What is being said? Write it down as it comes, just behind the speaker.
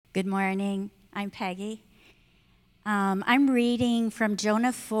Good morning. I'm Peggy. I'm reading from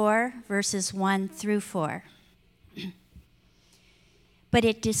Jonah 4, verses 1 through 4. But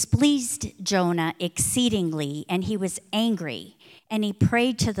it displeased Jonah exceedingly, and he was angry. And he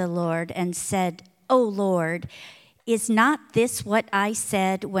prayed to the Lord and said, O Lord, is not this what I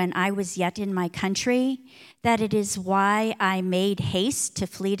said when I was yet in my country, that it is why I made haste to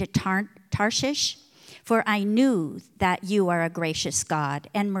flee to Tarshish? For I knew that you are a gracious God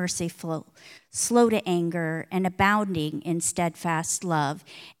and merciful, slow to anger and abounding in steadfast love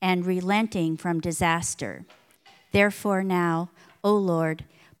and relenting from disaster. Therefore now, O Lord,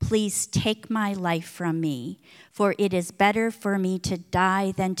 please take my life from me, for it is better for me to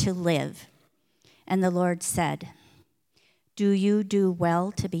die than to live. And the Lord said, Do you do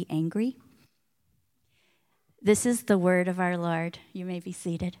well to be angry? This is the word of our Lord. You may be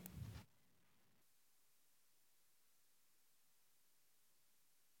seated.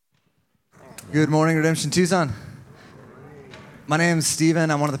 Good morning, Redemption Tucson. My name is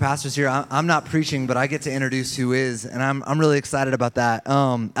Steven. I'm one of the pastors here. I'm not preaching, but I get to introduce who is, and I'm really excited about that.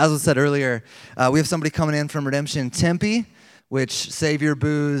 As was said earlier, we have somebody coming in from Redemption Tempe, which, save your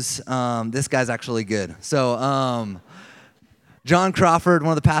booze, this guy's actually good. So, John Crawford,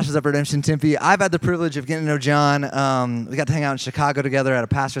 one of the pastors of Redemption Tempe. I've had the privilege of getting to know John. We got to hang out in Chicago together at a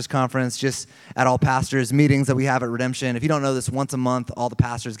pastors conference, just at all pastors meetings that we have at Redemption. If you don't know this, once a month, all the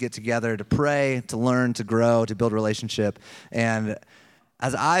pastors get together to pray, to learn, to grow, to build relationship. And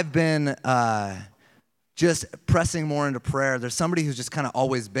as I've been just pressing more into prayer, there's somebody who's just kind of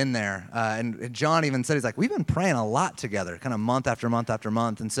always been there. And John even said, he's like, we've been praying a lot together, kind of month after month after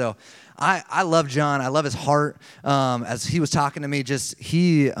month. And so I love John. I love his heart. As he was talking to me,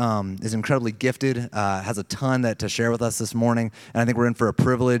 he is incredibly gifted, has a ton to share with us this morning. And I think we're in for a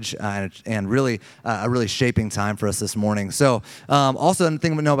privilege and really a really shaping time for us this morning. So also another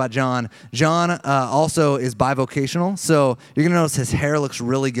thing we know about John also is bivocational. So you're going to notice his hair looks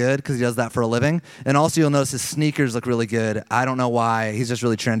really good because he does that for a living. And also you'll notice his sneakers look really good. I don't know why. He's just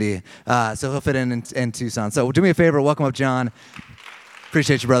really trendy. So he'll fit in Tucson. So do me a favor. Welcome up, John.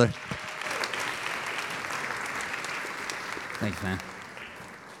 Appreciate you, brother. Thanks, man.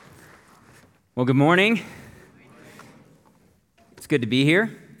 Well, good morning. It's good to be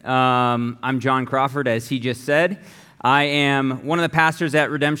here. I'm John Crawford, as he just said. I am one of the pastors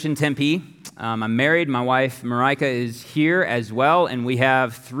at Redemption Tempe. I'm married. My wife, Marika, is here as well, and we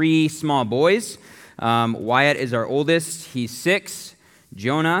have 3 small boys. Wyatt is our oldest. He's 6.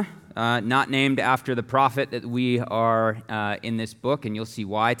 Jonah, not named after the prophet that we are in this book, and you'll see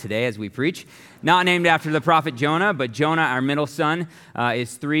why today as we preach. Not named after the prophet Jonah, but Jonah, our middle son,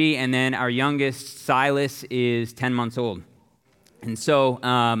 is 3, and then our youngest, Silas, is 10 months old. And so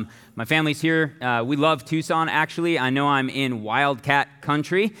my family's here. We love Tucson, actually. I know I'm in Wildcat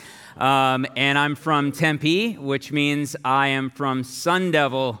country, and I'm from Tempe, which means I am from Sun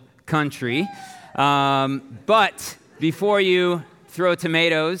Devil country. But before you throw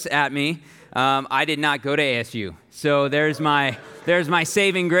tomatoes at me, I did not go to ASU. So there's my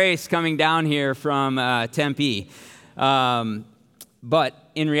saving grace coming down here from Tempe. But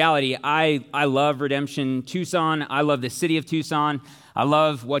in reality, I love Redemption Tucson. I love the city of Tucson. I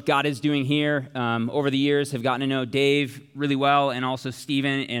love what God is doing here. Over the years, have gotten to know Dave really well and also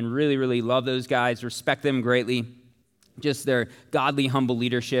Stephen, and really, really love those guys, respect them greatly. Just their godly, humble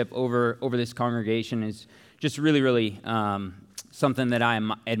leadership over this congregation is just really, really something that I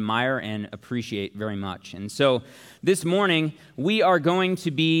admire and appreciate very much. And so this morning, we are going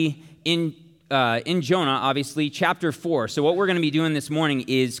to be in Jonah, obviously, chapter 4. So what we're going to be doing this morning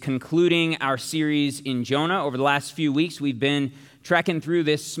is concluding our series in Jonah. Over the last few weeks, we've been trekking through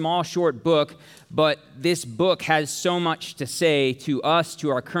this small, short book, but this book has so much to say to us, to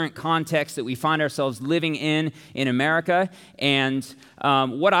our current context that we find ourselves living in America. And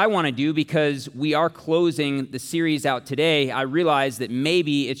what I want to do, because we are closing the series out today, I realize that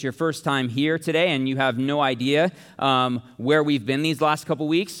maybe it's your first time here today and you have no idea where we've been these last couple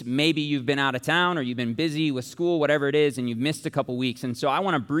weeks. Maybe you've been out of town or you've been busy with school, whatever it is, and you've missed a couple weeks. And so I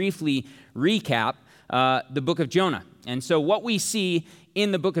want to briefly recap the book of Jonah. And so what we see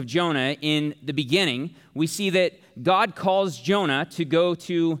in the book of Jonah, in the beginning, we see that God calls Jonah to go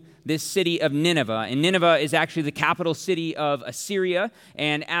to this city of Nineveh. And Nineveh is actually the capital city of Assyria.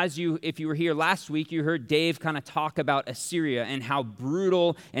 And if you were here last week, you heard Dave kind of talk about Assyria and how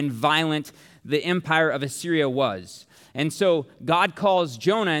brutal and violent the empire of Assyria was. And so God calls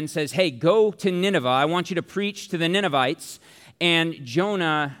Jonah and says, hey, go to Nineveh. I want you to preach to the Ninevites. And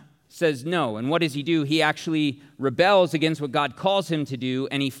Jonah says no. And what does he do? He actually rebels against what God calls him to do,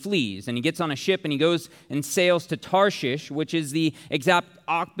 and he flees. And he gets on a ship and he goes and sails to Tarshish, which is the exact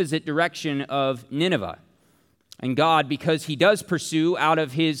opposite direction of Nineveh. And God, because he does pursue out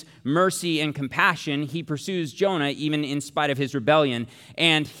of his mercy and compassion, he pursues Jonah even in spite of his rebellion,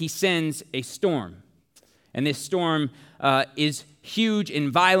 and he sends a storm. And this storm is huge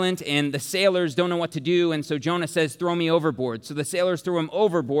and violent, and the sailors don't know what to do, and so Jonah says, throw me overboard. So the sailors throw him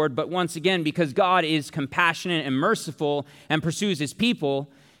overboard, but once again, because God is compassionate and merciful and pursues his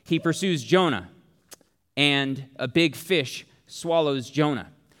people, he pursues Jonah, and a big fish swallows Jonah.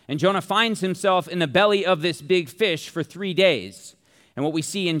 And Jonah finds himself in the belly of this big fish for 3 days. And what we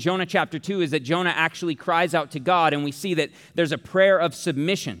see in Jonah chapter 2 is that Jonah actually cries out to God, and we see that there's a prayer of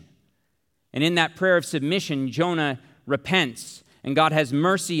submission. And in that prayer of submission, Jonah repents, and God has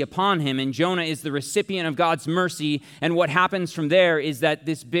mercy upon him, and Jonah is the recipient of God's mercy. And what happens from there is that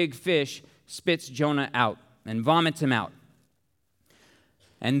this big fish spits Jonah out and vomits him out.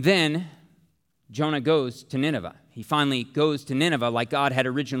 And then Jonah goes to Nineveh. He finally goes to Nineveh like God had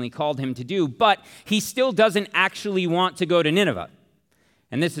originally called him to do, but he still doesn't actually want to go to Nineveh.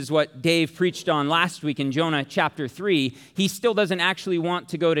 And this is what Dave preached on last week in Jonah chapter 3. He still doesn't actually want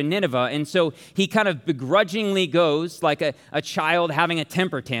to go to Nineveh, and so he kind of begrudgingly goes like a child having a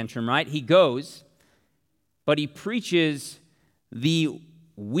temper tantrum, right? He goes, but he preaches the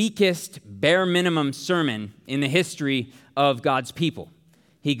weakest, bare minimum sermon in the history of God's people.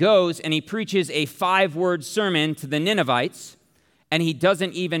 He goes and he preaches a 5-word sermon to the Ninevites, and he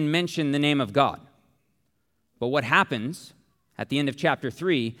doesn't even mention the name of God. But what happens at the end of chapter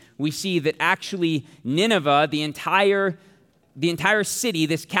 3, we see that actually Nineveh, the entire city,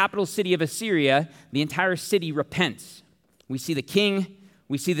 this capital city of Assyria, the entire city repents. We see the king,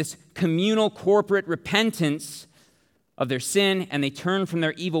 we see this communal corporate repentance of their sin, and they turn from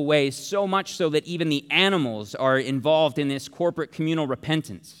their evil ways, so much so that even the animals are involved in this corporate communal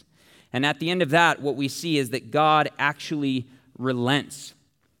repentance. And at the end of that, what we see is that God actually relents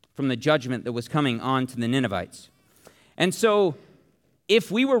from the judgment that was coming on to the Ninevites. And so,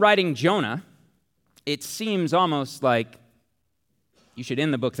 if we were writing Jonah, it seems almost like you should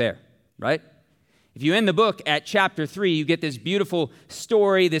end the book there, right? If you end the book at chapter 3, you get this beautiful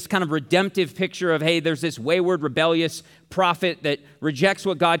story, this kind of redemptive picture of, hey, there's this wayward, rebellious prophet that rejects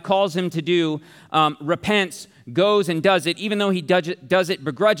what God calls him to do, repents, goes and does it. Even though he does it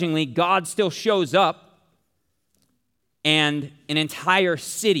begrudgingly, God still shows up, and an entire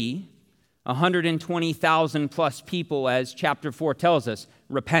city, 120,000 plus people, as chapter 4 tells us,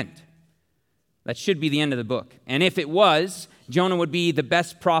 repent. That should be the end of the book. And if it was, Jonah would be the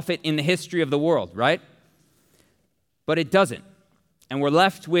best prophet in the history of the world, right? But it doesn't. And we're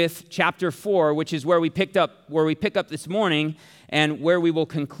left with chapter 4, which is where we pick up this morning, and where we will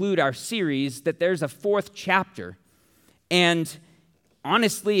conclude our series, that there's a 4th chapter. And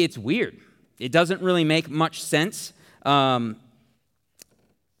honestly, it's weird. It doesn't really make much sense.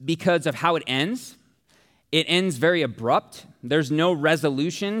 Because of how it ends. It ends very abrupt. There's no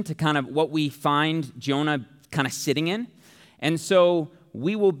resolution to kind of what we find Jonah kind of sitting in. And so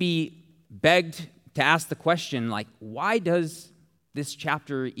we will be begged to ask the question, like, why does this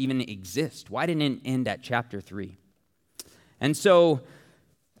chapter even exist? Why didn't it end at chapter 3? And so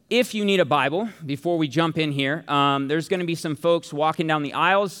if you need a Bible, before we jump in here, there's going to be some folks walking down the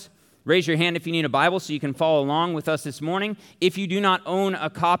aisles. Raise your hand if you need a Bible so you can follow along with us this morning. If you do not own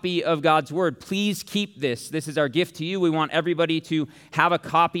a copy of God's Word, please keep this. This is our gift to you. We want everybody to have a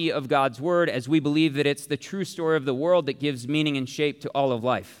copy of God's Word, as we believe that it's the true story of the world that gives meaning and shape to all of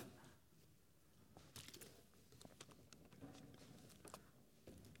life.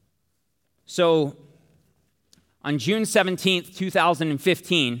 So, on June 17th,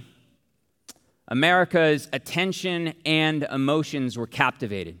 2015, America's attention and emotions were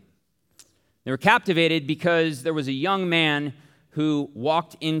captivated. They were captivated because there was a young man who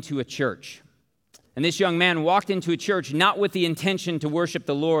walked into a church. And this young man walked into a church not with the intention to worship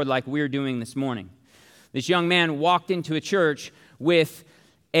the Lord like we're doing this morning. This young man walked into a church with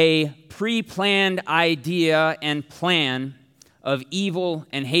a pre-planned idea and plan of evil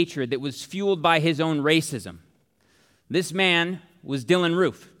and hatred that was fueled by his own racism. This man was Dylan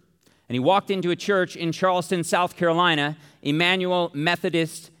Roof, and he walked into a church in Charleston, South Carolina, Emmanuel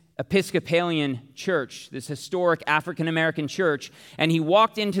Methodist Episcopalian church, this historic African-American church, and he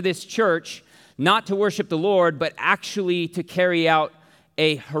walked into this church not to worship the Lord, but actually to carry out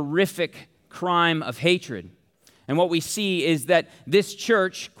a horrific crime of hatred. And what we see is that this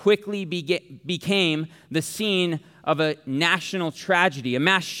church quickly became the scene of a national tragedy, a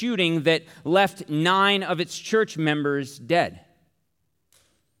mass shooting that left 9 of its church members dead.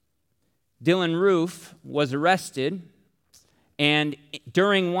 Dylan Roof was arrested, and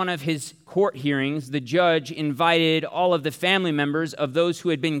during one of his court hearings, the judge invited all of the family members of those who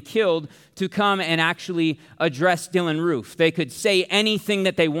had been killed to come and actually address Dylan Roof. They could say anything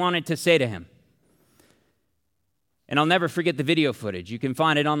that they wanted to say to him. And I'll never forget the video footage. You can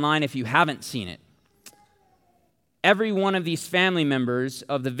find it online if you haven't seen it. Every one of these family members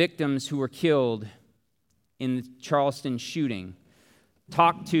of the victims who were killed in the Charleston shooting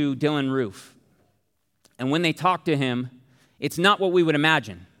talked to Dylan Roof. And when they talked to him, it's not what we would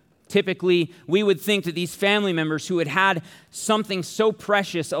imagine. Typically, we would think that these family members who had had something so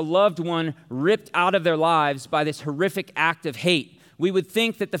precious, a loved one, ripped out of their lives by this horrific act of hate, we would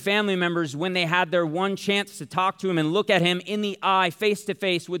think that the family members, when they had their one chance to talk to him and look at him in the eye, face to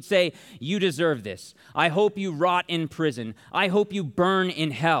face, would say, "You deserve this. I hope you rot in prison. I hope you burn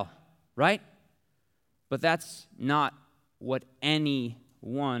in hell," right? But that's not what any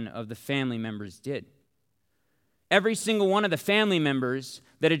one of the family members did. Every single one of the family members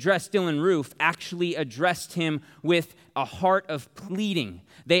that addressed Dylan Roof actually addressed him with a heart of pleading.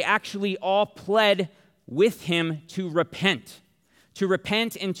 They actually all pled with him to repent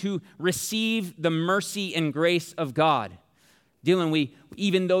and to receive the mercy and grace of God. Dylan,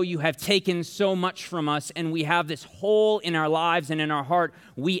 even though you have taken so much from us and we have this hole in our lives and in our heart,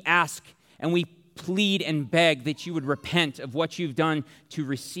 we ask and we plead and beg that you would repent of what you've done to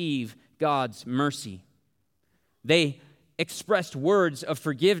receive God's mercy. They expressed words of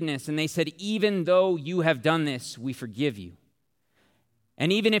forgiveness, and they said, "Even though you have done this, we forgive you.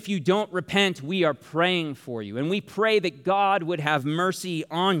 And even if you don't repent, we are praying for you. And we pray that God would have mercy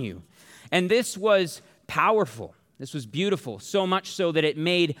on you." And this was powerful. This was beautiful, so much so that it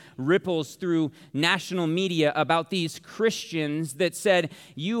made ripples through national media about these Christians that said,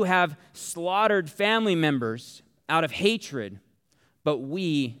 "You have slaughtered family members out of hatred, but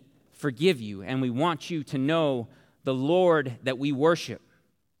we forgive you, and we want you to know the Lord that we worship."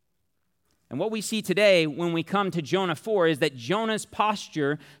 And what we see today when we come to Jonah 4 is that Jonah's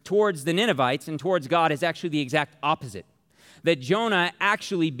posture towards the Ninevites and towards God is actually the exact opposite. That Jonah,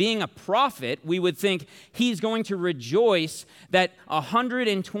 actually being a prophet, we would think he's going to rejoice that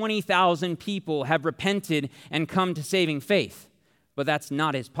 120,000 people have repented and come to saving faith. But that's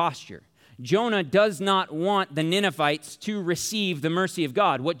not his posture. Jonah does not want the Ninevites to receive the mercy of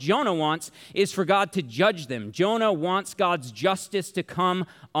God. What Jonah wants is for God to judge them. Jonah wants God's justice to come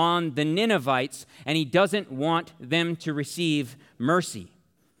on the Ninevites, and he doesn't want them to receive mercy.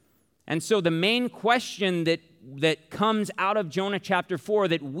 And so the main question that comes out of Jonah chapter 4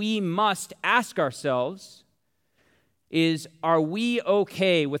 that we must ask ourselves is, are we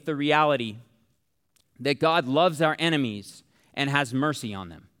okay with the reality that God loves our enemies and has mercy on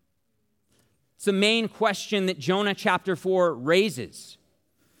them? It's the main question that Jonah chapter 4 raises.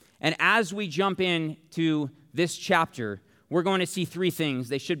 And as we jump into this chapter, we're going to see three things.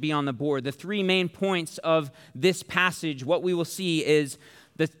 They should be on the board. The three main points of this passage, what we will see is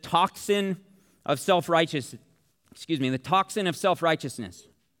the toxin of self-righteousness. The toxin of self-righteousness.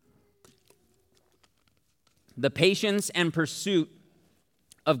 The patience and pursuit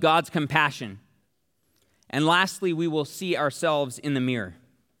of God's compassion. And lastly, we will see ourselves in the mirror.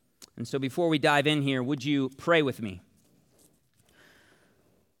 And so before we dive in here, would you pray with me?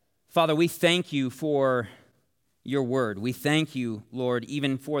 Father, we thank you for your word. We thank you, Lord,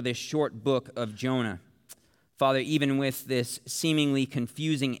 even for this short book of Jonah. Father, even with this seemingly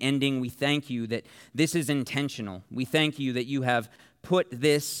confusing ending, we thank you that this is intentional. We thank you that you have put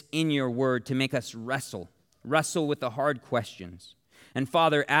this in your word to make us wrestle with the hard questions. And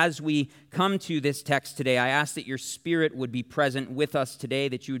Father, as we come to this text today, I ask that your Spirit would be present with us today,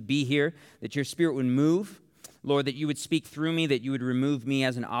 that you would be here, that your Spirit would move. Lord, that you would speak through me, that you would remove me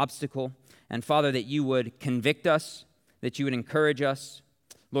as an obstacle. And Father, that you would convict us, that you would encourage us.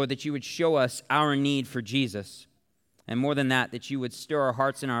 Lord, that you would show us our need for Jesus. And more than that, that you would stir our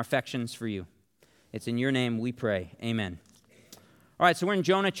hearts and our affections for you. It's in your name we pray. Amen. All right, so we're in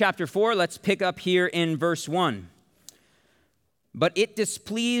Jonah chapter 4. Let's pick up here in verse 1. "But it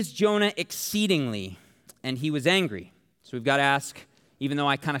displeased Jonah exceedingly, and he was angry." So we've got to ask, even though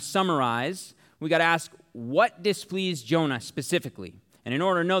I kind of summarize, we've got to ask, what displeased Jonah specifically? And in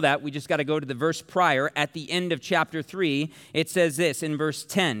order to know that, we just got to go to the verse prior. At the end of chapter 3, it says this in verse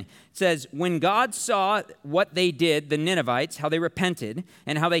 10. It says, "When God saw what they did, the Ninevites, how they repented,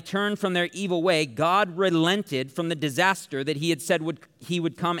 and how they turned from their evil way, God relented from the disaster that he had said he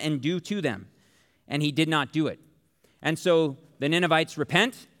would come and do to them. And he did not do it." And so the Ninevites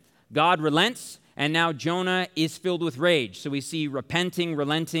repent, God relents, and now Jonah is filled with rage. So we see repenting,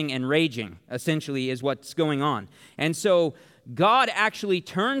 relenting, and raging, essentially, is what's going on. And so God actually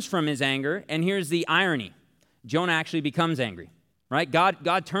turns from his anger, and here's the irony. Jonah actually becomes angry, right?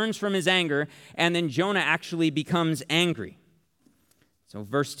 God turns from his anger, and then Jonah actually becomes angry. So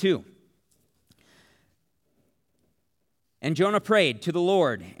verse 2. And Jonah prayed to the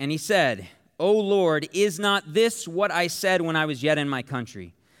Lord, and he said, O Lord, is not this what I said when I was yet in my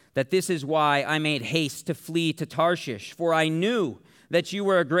country? That this is why I made haste to flee to Tarshish, for I knew that you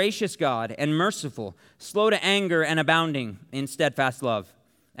were a gracious God and merciful, slow to anger and abounding in steadfast love,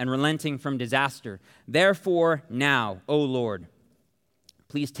 and relenting from disaster. Therefore now, O Lord,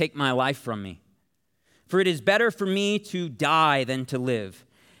 please take my life from me. For it is better for me to die than to live.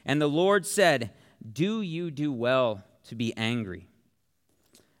 And the Lord said, do you do well to be angry?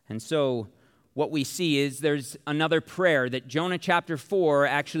 And so what we see is there's another prayer that Jonah chapter 4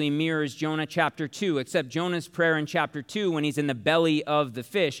 actually mirrors Jonah chapter 2, except Jonah's prayer in chapter 2 when he's in the belly of the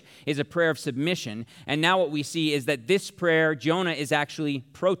fish is a prayer of submission. And now what we see is that this prayer, Jonah is actually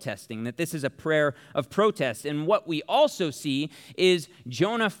protesting, that this is a prayer of protest. And what we also see is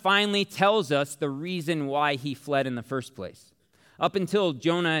Jonah finally tells us the reason why he fled in the first place. Up until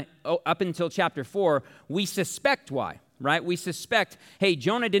chapter 4, we suspect why. Right? We suspect, hey,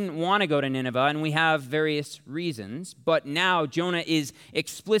 Jonah didn't want to go to Nineveh, and we have various reasons. But now Jonah is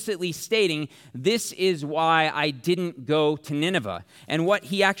explicitly stating, this is why I didn't go to Nineveh. And what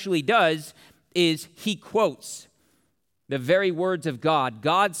he actually does is he quotes the very words of God,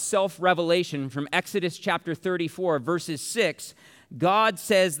 God's self-revelation from Exodus chapter 34, verses 6. God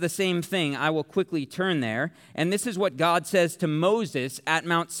says the same thing. I will quickly turn there. And this is what God says to Moses at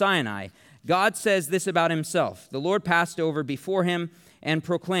Mount Sinai. God says this about himself. The Lord passed over before him and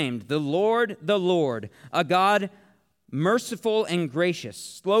proclaimed, the Lord, a God merciful and gracious,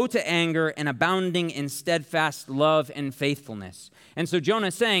 slow to anger and abounding in steadfast love and faithfulness. And so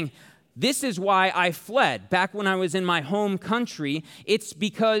Jonah's saying, this is why I fled back when I was in my home country. It's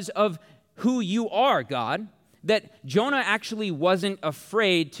because of who you are, God. That Jonah actually wasn't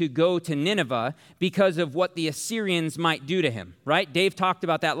afraid to go to Nineveh because of what the Assyrians might do to him, right? Dave talked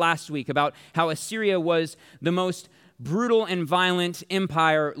about that last week, about how Assyria was the most brutal and violent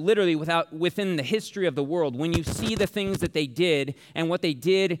empire literally within the history of the world. When you see the things that they did and what they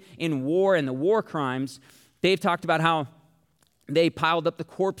did in war and the war crimes, Dave talked about how they piled up the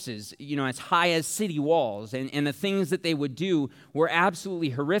corpses, as high as city walls, and the things that they would do were absolutely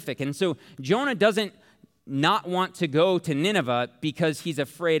horrific. And so Jonah doesn't not want to go to Nineveh because he's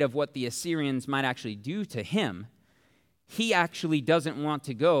afraid of what the Assyrians might actually do to him. He actually doesn't want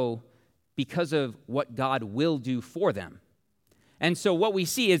to go because of what God will do for them. And so what we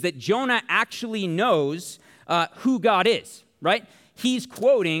see is that Jonah actually knows who God is, right? He's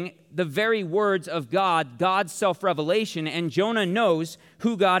quoting the very words of God, God's self-revelation, and Jonah knows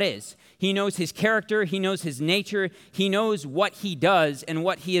who God is. He knows his character, he knows his nature, he knows what he does and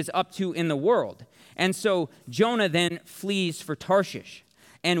what he is up to in the world. And so Jonah then flees for Tarshish.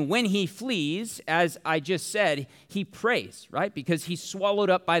 And when he flees, as I just said, he prays, right? Because he's swallowed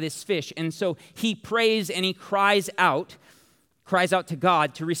up by this fish. And so he prays and he cries out to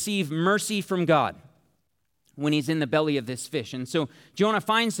God to receive mercy from God when he's in the belly of this fish. And so Jonah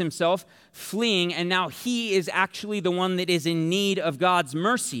finds himself fleeing, and now he is actually the one that is in need of God's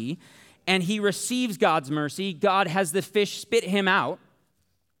mercy, and he receives God's mercy. God has the fish spit him out,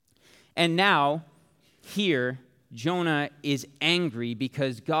 and now here, Jonah is angry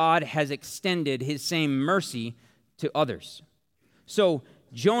because God has extended his same mercy to others. So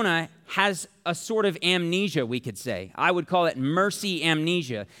Jonah has a sort of amnesia, we could say. I would call it mercy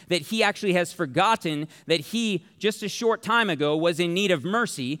amnesia, that he actually has forgotten that he, just a short time ago, was in need of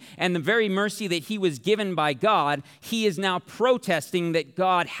mercy, and the very mercy that he was given by God, he is now protesting that,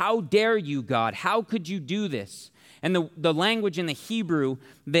 God, how dare you, God? How could you do this? And the language in the Hebrew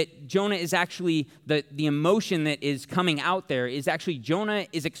that Jonah is actually, the emotion that is coming out there is actually Jonah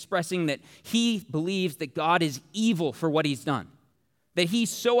is expressing that he believes that God is evil for what he's done. That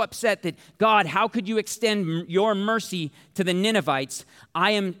he's so upset that, God, how could you extend your mercy to the Ninevites?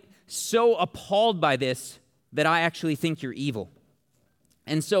 I am so appalled by this that I actually think you're evil.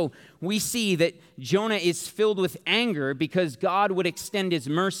 And so we see that Jonah is filled with anger because God would extend his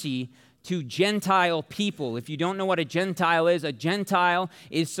mercy to Gentile people. If you don't know what a Gentile is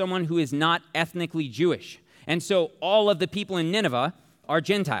someone who is not ethnically Jewish. And so all of the people in Nineveh are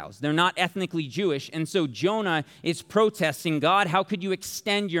Gentiles. They're not ethnically Jewish. And so Jonah is protesting, God, how could you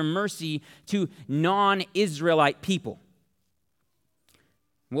extend your mercy to non-Israelite people?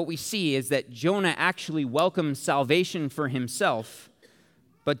 What we see is that Jonah actually welcomes salvation for himself,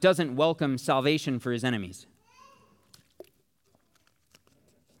 but doesn't welcome salvation for his enemies.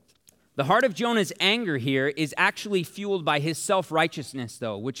 The heart of Jonah's anger here is actually fueled by his self-righteousness,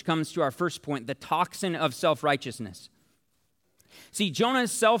 though, which comes to our first point, the toxin of self-righteousness. See,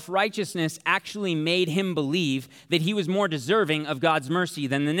 Jonah's self-righteousness actually made him believe that he was more deserving of God's mercy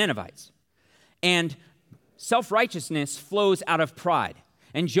than the Ninevites. And self-righteousness flows out of pride.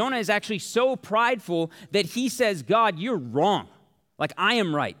 And Jonah is actually so prideful that he says, God, you're wrong. Like, I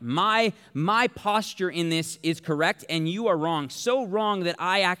am right. My posture in this is correct, and you are wrong. So wrong that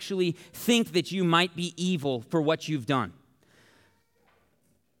I actually think that you might be evil for what you've done.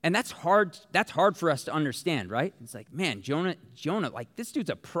 And that's hard for us to understand, right? It's like, man, Jonah, like, this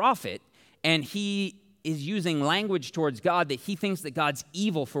dude's a prophet, and he is using language towards God that he thinks that God's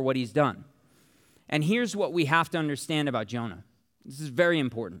evil for what he's done. And here's what we have to understand about Jonah. This is very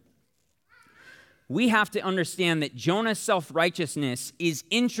important. We have to understand that Jonah's self-righteousness is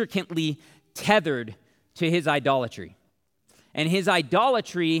intricately tethered to his idolatry. And his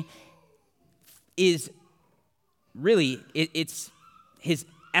idolatry is really, it's his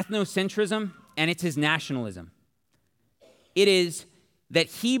ethnocentrism and it's his nationalism. It is that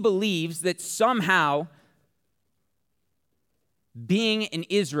he believes that somehow being an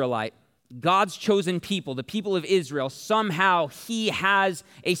Israelite, God's chosen people, the people of Israel, somehow he has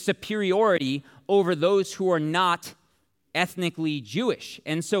a superiority over those who are not ethnically Jewish.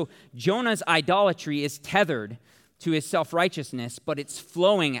 And so Jonah's idolatry is tethered to his self-righteousness, but it's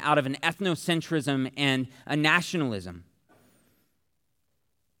flowing out of an ethnocentrism and a nationalism.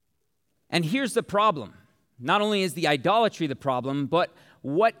 And here's the problem. Not only is the idolatry the problem, but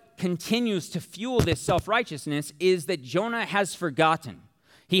what continues to fuel this self-righteousness is that Jonah has forgotten.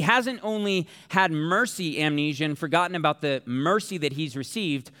 He hasn't only had mercy amnesia and forgotten about the mercy that he's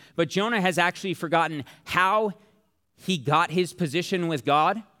received, but Jonah has actually forgotten how he got his position with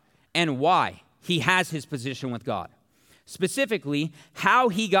God and why he has his position with God. Specifically, how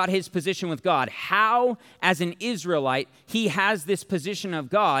he got his position with God, how, as an Israelite, he has this position of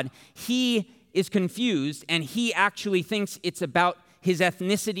God. He is confused, and he actually thinks it's about his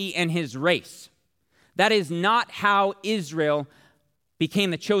ethnicity and his race. That is not how Israel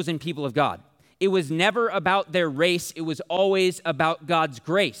became the chosen people of God. It was never about their race. It was always about God's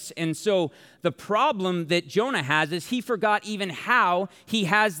grace. And so the problem that Jonah has is he forgot even how he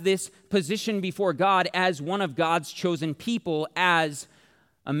has this position before God as one of God's chosen people, as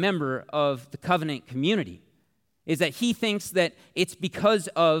a member of the covenant community, is that he thinks that it's because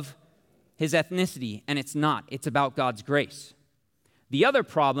of his ethnicity, and it's not. It's about God's grace. The other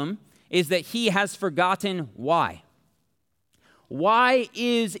problem is that he has forgotten why. Why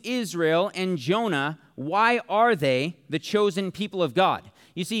is Israel and Jonah, why are they the chosen people of God?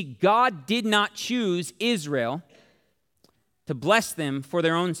 You see, God did not choose Israel to bless them for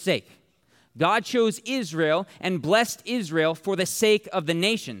their own sake. God chose Israel and blessed Israel for the sake of the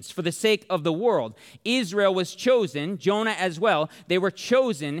nations, for the sake of the world. Israel was chosen, Jonah as well, they were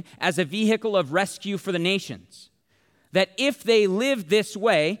chosen as a vehicle of rescue for the nations. That if they lived this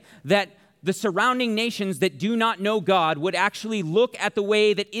way, that the surrounding nations that do not know God would actually look at the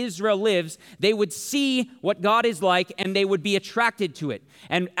way that Israel lives. They would see what God is like, and they would be attracted to it.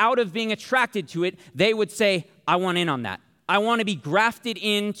 And out of being attracted to it, they would say, I want in on that. I want to be grafted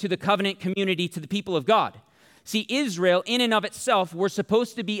into the covenant community, to the people of God. See, Israel, in and of itself, were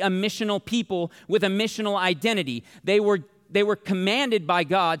supposed to be a missional people with a missional identity. They were commanded by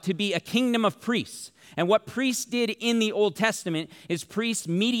God to be a kingdom of priests. And what priests did in the Old Testament is priests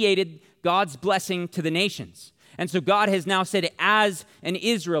mediated God's blessing to the nations. And so God has now said, as an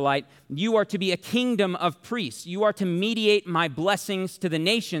Israelite, you are to be a kingdom of priests. You are to mediate my blessings to the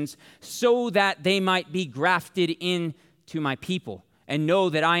nations so that they might be grafted into my people and know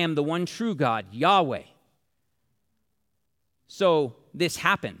that I am the one true God, Yahweh. So this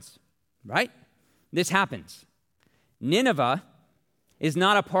happens, right? This happens. Nineveh is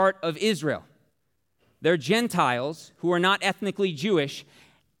not a part of Israel. They're Gentiles who are not ethnically Jewish,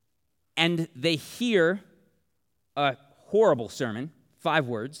 and they hear a horrible sermon, 5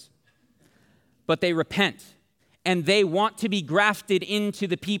 words, but they repent, and they want to be grafted into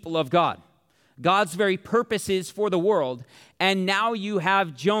the people of God. God's very purposes for the world, and now you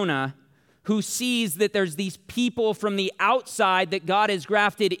have Jonah, who sees that there's these people from the outside that God has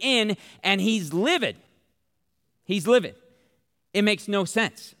grafted in, and he's livid. He's livid. It makes no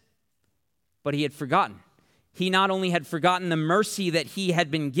sense. But he had forgotten. He not only had forgotten the mercy that he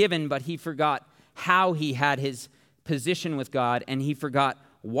had been given, but he forgot how he had his position with God, and he forgot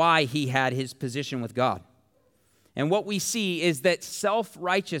why he had his position with God. And what we see is that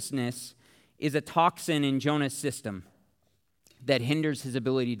self-righteousness is a toxin in Jonah's system that hinders his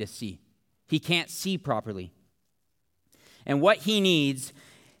ability to see. He can't see properly. And what he needs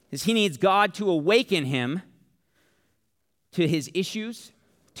is he needs God to awaken him to his issues,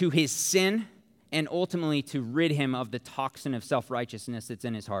 to his sin, and ultimately to rid him of the toxin of self-righteousness that's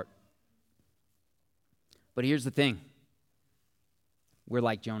in his heart. But here's the thing. We're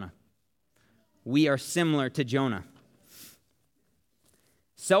like Jonah. We are similar to Jonah.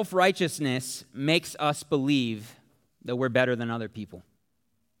 Self-righteousness makes us believe that we're better than other people.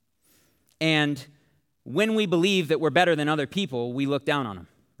 And when we believe that we're better than other people, we look down on them,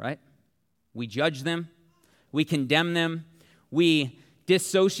 right? We judge them. We condemn them. We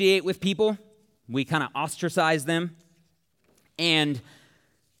dissociate with people. We kind of ostracize them. And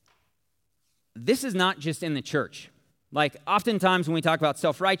this is not just in the church. Like, oftentimes when we talk about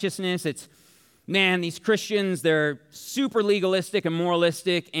self-righteousness, it's, man, these Christians, they're super legalistic and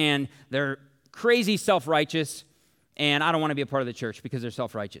moralistic, and they're crazy self-righteous, and I don't want to be a part of the church because they're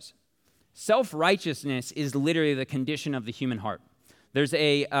self-righteous. Self-righteousness is literally the condition of the human heart. There's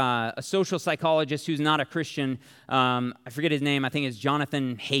a social psychologist who's not a Christian. I forget his name. I think it's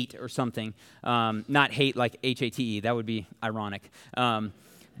Jonathan Haidt or something. Not hate like H-A-T-E. That would be ironic.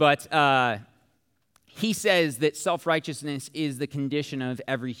 But he says that self-righteousness is the condition of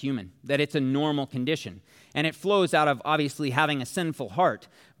every human, that it's a normal condition. And it flows out of, obviously, having a sinful heart.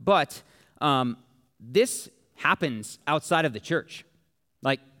 But this happens outside of the church.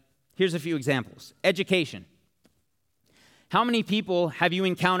 Like, here's a few examples. Education. How many people have you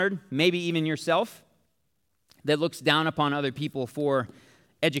encountered, maybe even yourself, that looks down upon other people for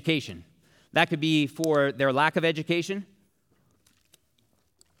education? That could be for their lack of education.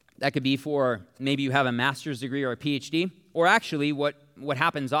 That could be for maybe you have a master's degree or a PhD. Or actually, what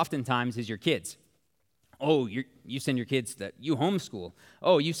happens oftentimes is your kids. Oh, you send your kids to, you homeschool.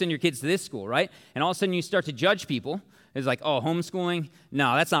 Oh, you send your kids to this school, right? And all of a sudden you start to judge people. It's like, oh, homeschooling?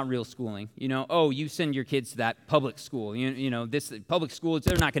 No, that's not real schooling. Oh, you send your kids to that public school. This public schools,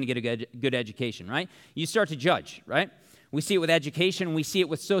 they're not going to get a good education, right? You start to judge, right? We see it with education. We see it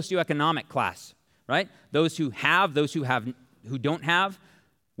with socioeconomic class, right? Those who don't have,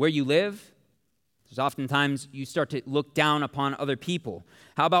 where you live. There's oftentimes you start to look down upon other people.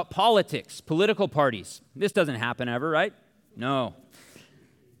 How about politics, political parties? This doesn't happen ever, right? No.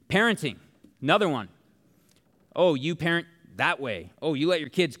 Parenting, another one. Oh, you parent that way. Oh, you let your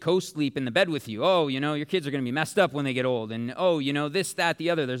kids co-sleep in the bed with you. Oh, your kids are going to be messed up when they get old. And oh, this, that, the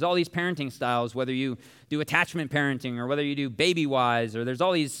other. There's all these parenting styles, whether you do attachment parenting or whether you do baby-wise, or there's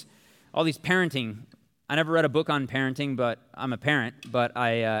all these parenting. I never read a book on parenting, but I'm a parent. But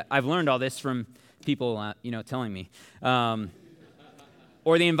I've learned all this from people, telling me. Or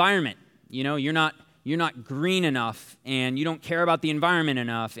the environment. You're not green enough, and you don't care about the environment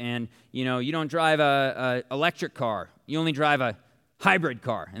enough, and you don't drive a electric car. You only drive a hybrid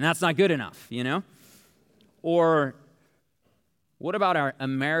car, and that's not good enough. Or what about our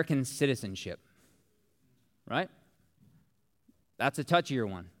American citizenship? Right? That's a touchier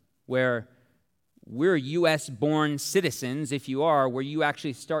one, where we're U.S.-born citizens, if you are, where you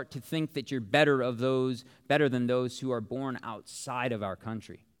actually start to think that you're better than those who are born outside of our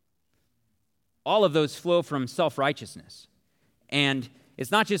country. All of those flow from self-righteousness. And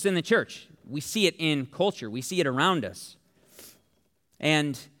it's not just in the church. We see it in culture. We see it around us.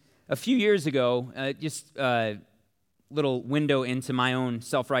 And a few years ago, just a little window into my own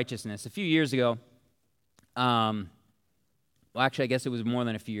self-righteousness. A few years ago, well, actually, I guess it was more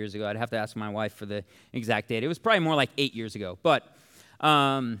than a few years ago. I'd have to ask my wife for the exact date. It was probably more like 8 years ago. But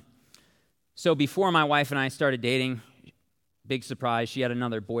so before my wife and I started dating, big surprise, she had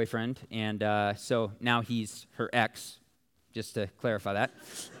another boyfriend, and so now he's her ex, just to clarify that.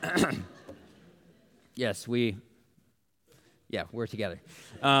 Yes, we're together.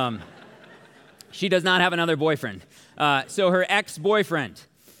 She does not have another boyfriend. So her ex-boyfriend,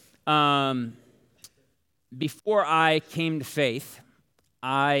 before I came to faith,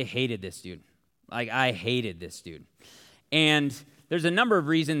 I hated this dude. I hated this dude. And there's a number of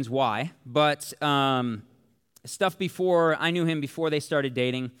reasons why, but stuff before, I knew him before they started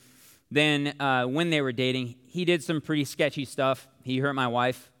dating. Then when they were dating, he did some pretty sketchy stuff. He hurt my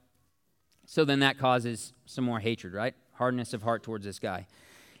wife. So then that causes some more hatred, right? Hardness of heart towards this guy.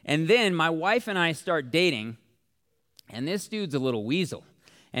 And then my wife and I start dating, and this dude's a little weasel.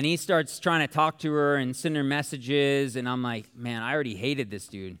 And he starts trying to talk to her and send her messages, and I'm like, man, I already hated this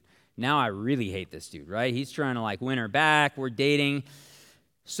dude. Now I really hate this dude, right? He's trying to win her back. We're dating.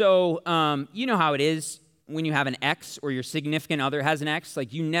 So you know how it is when you have an ex or your significant other has an ex,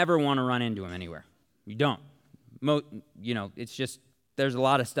 you never want to run into him anywhere. You don't. It's just, there's a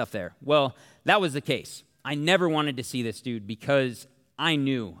lot of stuff there. Well, that was the case. I never wanted to see this dude because I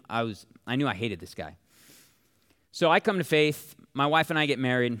knew I hated this guy. So I come to faith. my wife and I get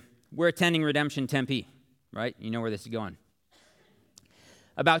married. We're attending Redemption Tempe, right? You know where this is going.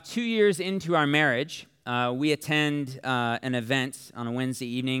 About 2 years into our marriage, we attend an event on a Wednesday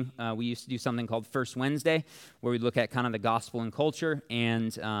evening. We used to do something called First Wednesday, where we look at kind of the gospel and culture.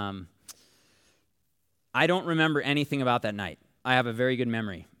 And I don't remember anything about that night. I have a very good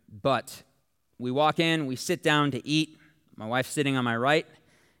memory. But we walk in, we sit down to eat. My wife's sitting on my right.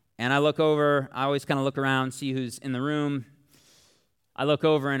 And I look over. I always kind of look around, see who's in the room. I look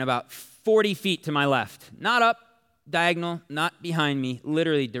over, and about 40 feet to my left, not up, diagonal, not behind me,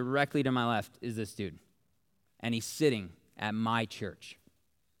 literally directly to my left is this dude. And he's sitting at my church.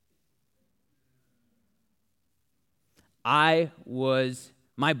 My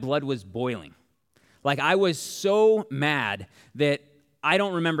blood was boiling. Like, I was so mad that I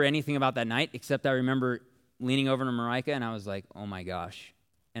don't remember anything about that night, except I remember leaning over to Marika, and I was like, oh my gosh.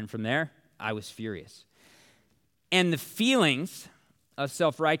 And from there, I was furious. And the feelings of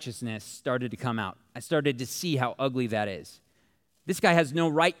self-righteousness started to come out. I started to see how ugly that is. This guy has no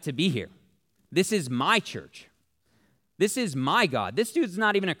right to be here. This is my church. This is my God. This dude's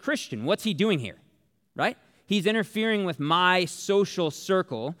not even a Christian. What's he doing here, right? He's interfering with my social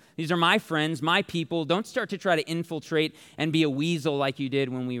circle. These are my friends, my people. Don't start to try to infiltrate and be a weasel like you did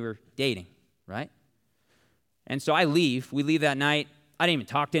when we were dating, right? And so I leave. We leave that night. I didn't even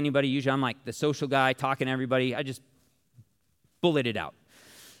talk to anybody. Usually I'm like the social guy talking to everybody. I just bullet it out.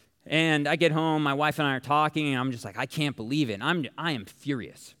 And I get home, my wife and I are talking, and I'm just like, I can't believe it. I am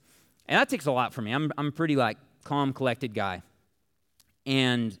furious. And that takes a lot from me. I'm a pretty like calm, collected guy.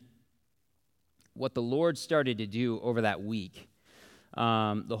 And what the Lord started to do over that week,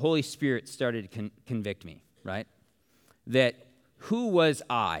 the Holy Spirit started to convict me, right? That who was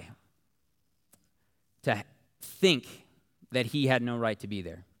I to think that he had no right to be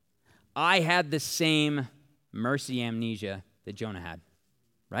there? I had the same mercy amnesia that Jonah had,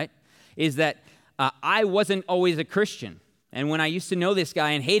 right? Is that I wasn't always a Christian. And when I used to know this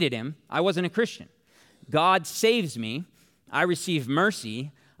guy and hated him, I wasn't a Christian. God saves me. I receive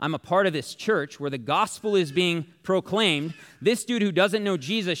mercy. I'm a part of this church where the gospel is being proclaimed. This dude who doesn't know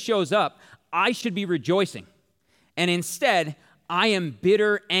Jesus shows up. I should be rejoicing. And instead, I am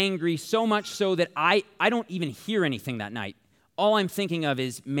bitter, angry, so much so that I don't even hear anything that night. All I'm thinking of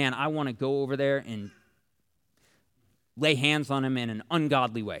is, man, I want to go over there and lay hands on him in an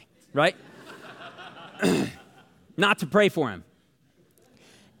ungodly way, right? Not to pray for him.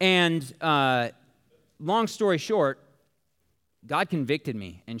 And long story short, God convicted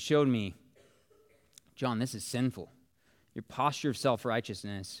me and showed me, John, this is sinful. Your posture of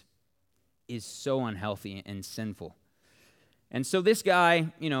self-righteousness is so unhealthy and sinful. And so this guy,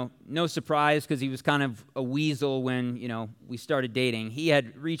 no surprise, because he was kind of a weasel when, we started dating. He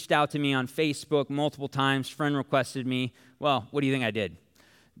had reached out to me on Facebook multiple times, friend requested me. Well, what do you think I did?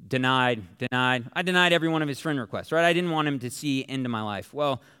 Denied. I denied every one of his friend requests, right? I didn't want him to see into my life.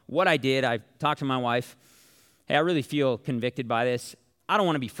 Well, what I did, I talked to my wife. Hey, I really feel convicted by this. I don't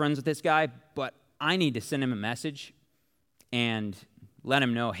want to be friends with this guy, but I need to send him a message and let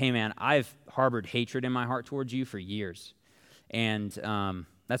him know, hey, man, I've harbored hatred in my heart towards you for years. And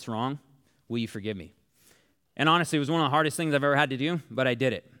that's wrong. Will you forgive me? And honestly, it was one of the hardest things I've ever had to do, but I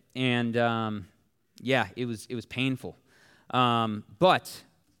did it. And it was painful. But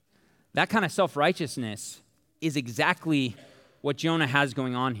that kind of self-righteousness is exactly what Jonah has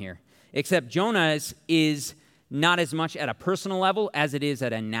going on here. Except Jonah is not as much at a personal level as it is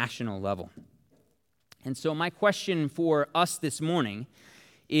at a national level. And so my question for us this morning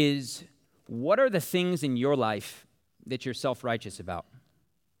is, what are the things in your life that you're self-righteous about?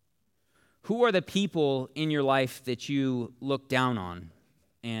 Who are the people in your life that you look down on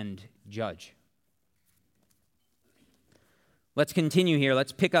and judge? Let's continue here.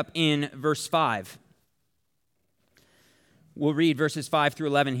 Let's pick up in verse 5. We'll read verses 5 through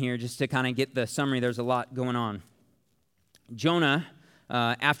 11 here just to kind of get the summary. There's a lot going on. Jonah,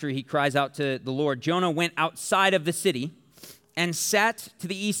 after he cries out to the Lord, Jonah went outside of the city and sat to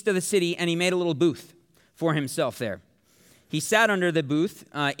the east of the city, and he made a little booth for himself there. He sat under the booth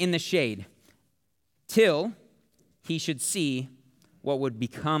in the shade till he should see what would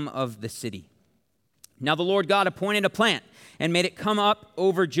become of the city. Now the Lord God appointed a plant and made it come up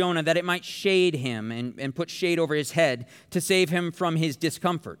over Jonah that it might shade him and put shade over his head to save him from his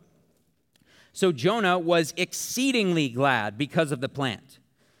discomfort. So Jonah was exceedingly glad because of the plant.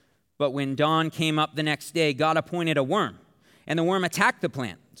 But when dawn came up the next day, God appointed a worm, and the worm attacked the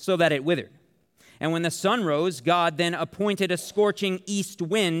plant so that it withered. And when the sun rose, God then appointed a scorching east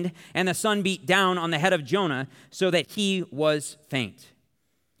wind, and the sun beat down on the head of Jonah so that he was faint.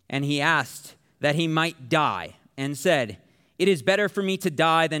 And he asked that he might die, and said, "It is better for me to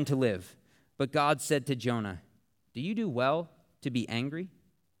die than to live." But God said to Jonah, "Do you do well to be angry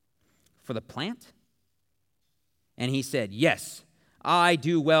for the plant?" And he said, "Yes, I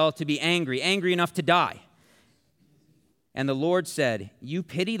do well to be angry enough to die." And the Lord said, "You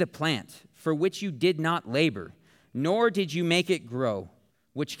pity the plant for which you did not labor, nor did you make it grow,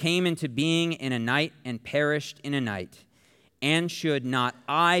 which came into being in a night and perished in a night. And should not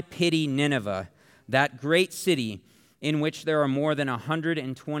I pity Nineveh, that great city in which there are more than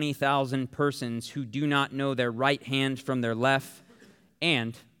 120,000 persons who do not know their right hand from their left,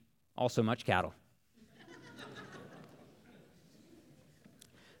 and also much cattle?"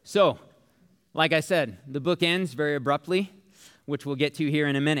 So, like I said, the book ends very abruptly, which we'll get to here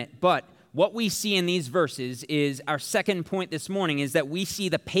in a minute. But what we see in these verses is our second point this morning, is that we see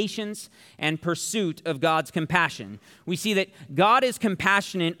the patience and pursuit of God's compassion. We see that God is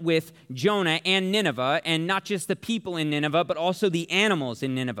compassionate with Jonah and Nineveh, and not just the people in Nineveh, but also the animals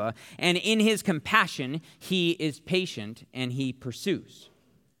in Nineveh. And in his compassion, he is patient and he pursues.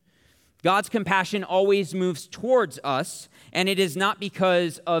 God's compassion always moves towards us, and it is not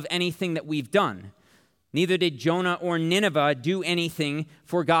because of anything that we've done. Neither did Jonah or Nineveh do anything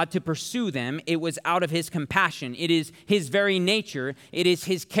for God to pursue them. It was out of his compassion. It is his very nature. It is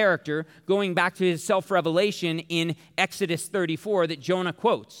his character, going back to his self-revelation in Exodus 34 that Jonah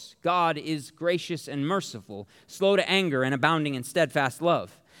quotes. God is gracious and merciful, slow to anger and abounding in steadfast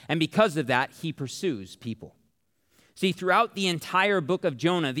love. And because of that, he pursues people. See, throughout the entire book of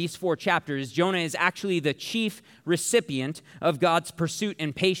Jonah, these 4 chapters, Jonah is actually the chief recipient of God's pursuit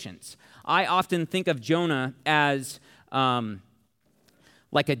and patience. I often think of Jonah as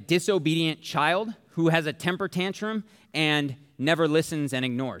like a disobedient child who has a temper tantrum and never listens and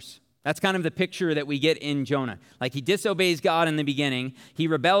ignores. That's kind of the picture that we get in Jonah. Like, he disobeys God in the beginning. He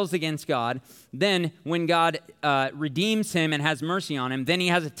rebels against God. Then when God redeems him and has mercy on him, then he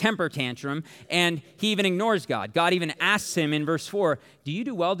has a temper tantrum, and he even ignores God. God even asks him in verse 4, "Do you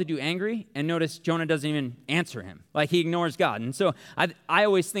do well to do angry?" And notice Jonah doesn't even answer him. Like, he ignores God. And so I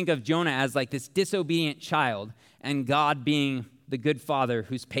always think of Jonah as like this disobedient child, and God being the good father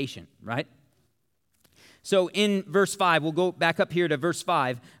who's patient, right? So in verse 5, we'll go back up here to verse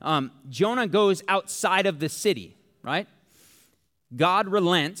 5. Jonah goes outside of the city, right? God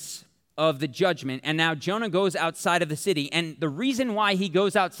relents of the judgment, and now Jonah goes outside of the city. And the reason why he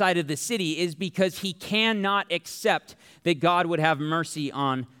goes outside of the city is because he cannot accept that God would have mercy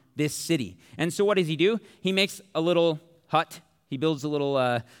on this city. And so what does he do? He makes a little hut. He builds a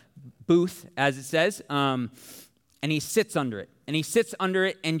little booth, as it says, and he sits under it. And he sits under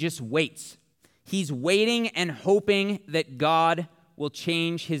it and just waits. He's waiting and hoping that God will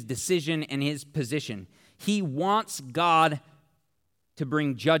change his decision and his position. He wants God to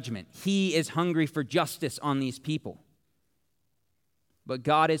bring judgment. He is hungry for justice on these people. But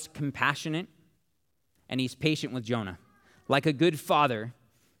God is compassionate, and he's patient with Jonah. Like a good father,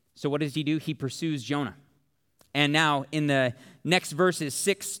 so what does he do? He pursues Jonah. And now in the next verses,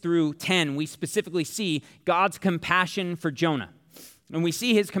 6 through 10, we specifically see God's compassion for Jonah. And we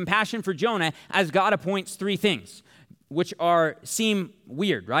see his compassion for Jonah as God appoints 3 things, which seem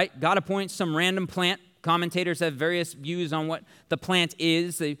weird, right? God appoints some random plant. Commentators have various views on what the plant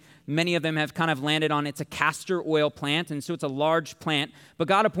is. Many of them have kind of landed on it's a castor oil plant, and so it's a large plant. But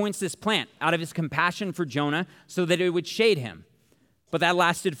God appoints this plant out of his compassion for Jonah so that it would shade him. But that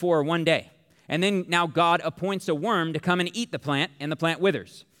lasted for 1 day. And then now God appoints a worm to come and eat the plant, and the plant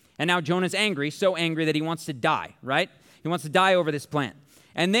withers. And now Jonah's angry, so angry that he wants to die, right? He wants to die over this plant.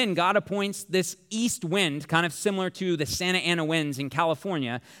 And then God appoints this east wind, kind of similar to the Santa Ana winds in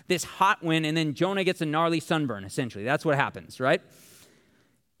California, this hot wind, and then Jonah gets a gnarly sunburn, essentially. That's what happens, right?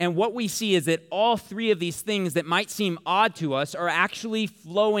 And what we see is that all 3 of these things that might seem odd to us are actually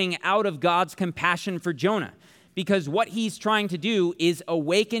flowing out of God's compassion for Jonah. Because what he's trying to do is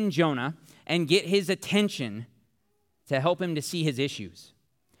awaken Jonah and get his attention to help him to see his issues.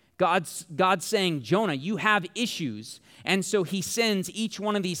 God's saying, Jonah, you have issues. And so he sends each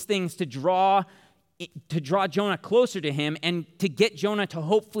one of these things to draw Jonah closer to him and to get Jonah to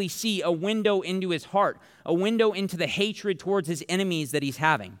hopefully see a window into his heart, a window into the hatred towards his enemies that he's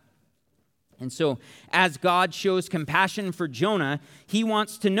having. And so as God shows compassion for Jonah, he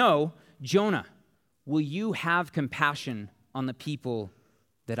wants to know, Jonah, will you have compassion on the people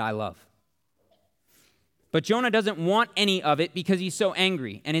that I love? But Jonah doesn't want any of it because he's so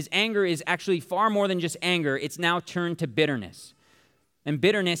angry. And his anger is actually far more than just anger. It's now turned to bitterness. And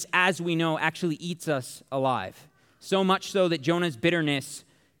bitterness, as we know, actually eats us alive. So much so that Jonah's bitterness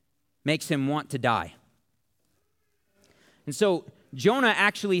makes him want to die. And so Jonah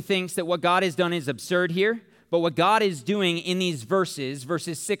actually thinks that what God has done is absurd here. But what God is doing in these verses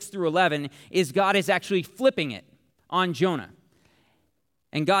 6 through 11, is God is actually flipping it on Jonah.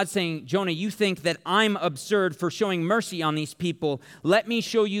 And God's saying, Jonah, you think that I'm absurd for showing mercy on these people. Let me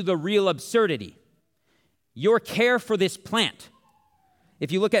show you the real absurdity. Your care for this plant.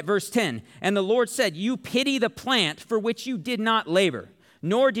 If you look at verse 10, and the Lord said, you pity the plant for which you did not labor,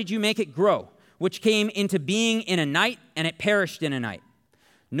 nor did you make it grow, which came into being in a night, and it perished in a night.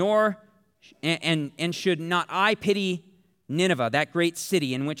 And should not I pity Nineveh, that great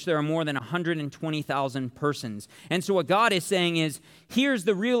city in which there are more than 120,000 persons? And so what God is saying is, here's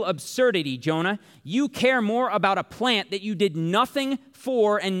the real absurdity, Jonah. You care more about a plant that you did nothing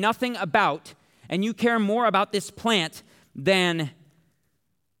for and nothing about, and you care more about this plant than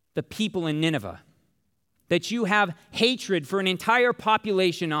the people in Nineveh. That you have hatred for an entire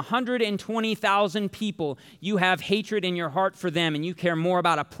population, 120,000 people. You have hatred in your heart for them, and you care more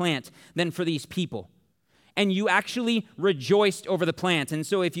about a plant than for these people. And you actually rejoiced over the plant. And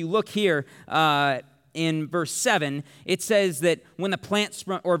so if you look here in verse 7, it says that when the plant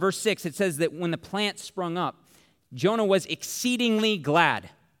sprung, or verse 6, it says that when the plant sprung up, Jonah was exceedingly glad.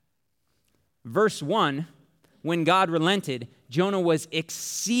 Verse 1, when God relented, Jonah was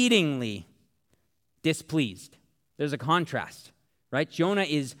exceedingly displeased. There's a contrast, right? Jonah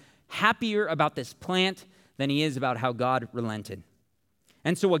is happier about this plant than he is about how God relented.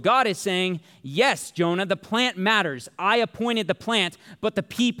 And so what God is saying, yes, Jonah, the plant matters. I appointed the plant, but the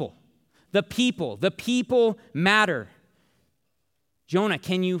people matter. Jonah,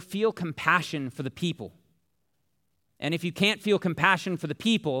 can you feel compassion for the people? And if you can't feel compassion for the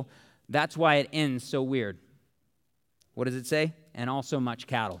people, that's why it ends so weird. What does it say? And also much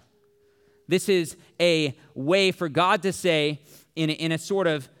cattle. This is a way for God to say, in a sort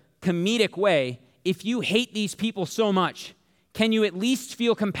of comedic way, if you hate these people so much, can you at least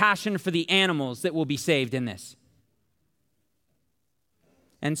feel compassion for the animals that will be saved in this?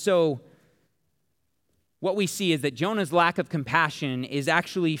 And so what we see is that Jonah's lack of compassion is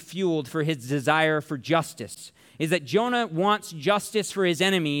actually fueled for his desire for justice, is that Jonah wants justice for his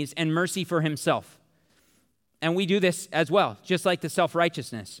enemies and mercy for himself. And we do this as well, just like the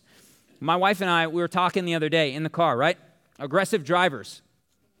self-righteousness. My wife and I, we were talking the other day in the car, right? Aggressive drivers.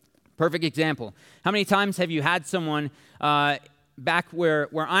 Perfect example. How many times have you had someone back where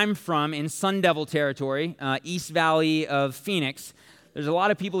I'm from in Sun Devil territory, East Valley of Phoenix? There's a lot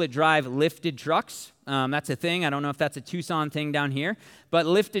of people that drive lifted trucks. That's a thing. I don't know if that's a Tucson thing down here, but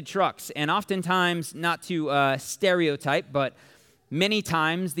lifted trucks. And oftentimes, not to stereotype, but many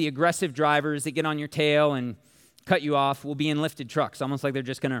times the aggressive drivers that get on your tail and cut you off will be in lifted trucks, almost like they're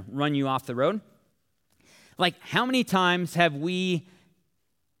just going to run you off the road. Like, how many times have we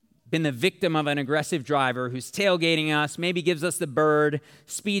been the victim of an aggressive driver who's tailgating us, maybe gives us the bird,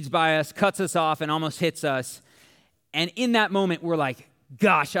 speeds by us, cuts us off, and almost hits us? And in that moment, we're like,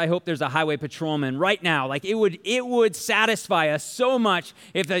 gosh, I hope there's a highway patrolman right now. Like, it would satisfy us so much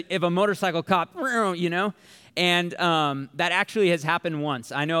if a motorcycle cop, you know? And that actually has happened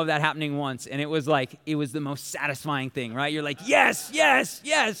once. I know of that happening once, and it was the most satisfying thing, right? You're like, yes, yes,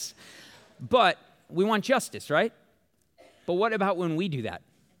 yes. But we want justice, right? But what about when we do that,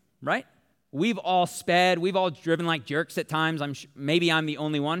 right? We've all sped. We've all driven like jerks at times. Maybe I'm the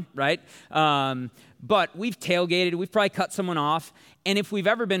only one, right? But we've tailgated. We've probably cut someone off. And if we've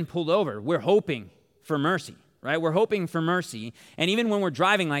ever been pulled over, we're hoping for mercy. Right? We're hoping for mercy. And even when we're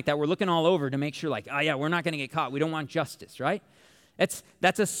driving like that, we're looking all over to make sure, like, oh yeah, we're not going to get caught. We don't want justice, right?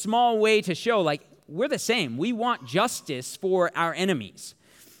 That's a small way to show, like, we're the same. We want justice for our enemies.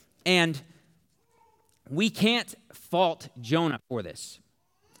 And we can't fault Jonah for this.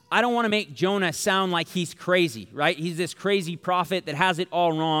 I don't want to make Jonah sound like he's crazy, right? He's this crazy prophet that has it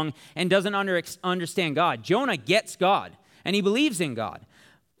all wrong and doesn't understand God. Jonah gets God, and he believes in God.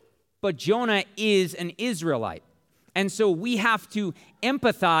 But Jonah is an Israelite. And so we have to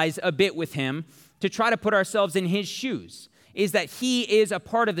empathize a bit with him to try to put ourselves in his shoes, is that he is a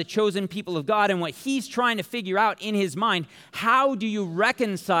part of the chosen people of God, and what he's trying to figure out in his mind, how do you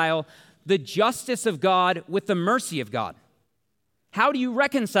reconcile the justice of God with the mercy of God? How do you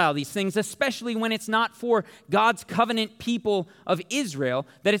reconcile these things, especially when it's not for God's covenant people of Israel,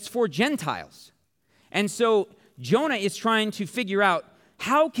 that it's for Gentiles? And so Jonah is trying to figure out,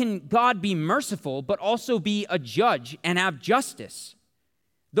 how can God be merciful but also be a judge and have justice?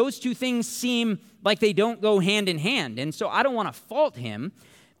 Those two things seem like they don't go hand in hand. And so I don't want to fault him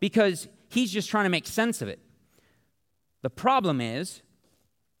because he's just trying to make sense of it. The problem is,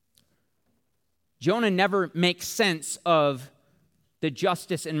 Jonah never makes sense of the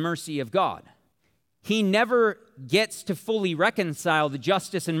justice and mercy of God. He never gets to fully reconcile the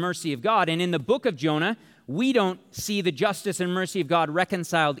justice and mercy of God. And in the book of Jonah, we don't see the justice and mercy of God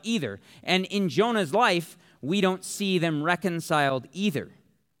reconciled either. And in Jonah's life, we don't see them reconciled either.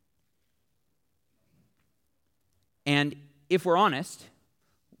 And if we're honest,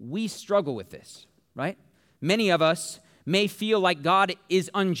 we struggle with this, right? Many of us may feel like God is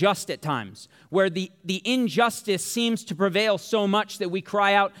unjust at times, where the injustice seems to prevail so much that we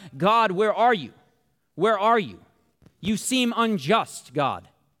cry out, God, where are you? Where are you? You seem unjust, God.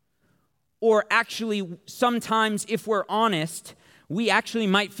 Or actually, sometimes if we're honest, we actually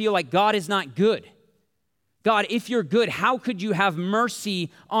might feel like God is not good. God, if you're good, how could you have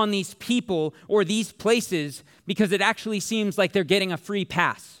mercy on these people or these places? Because it actually seems like they're getting a free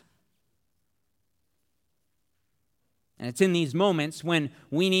pass. And it's in these moments when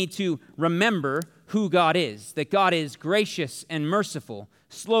we need to remember who God is, that God is gracious and merciful,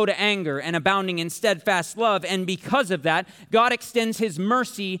 slow to anger, and abounding in steadfast love. And because of that, God extends his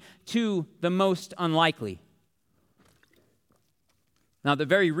mercy to the most unlikely. Now, the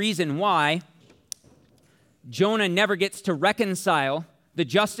very reason why Jonah never gets to reconcile the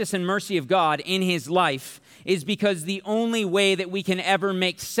justice and mercy of God in his life is because the only way that we can ever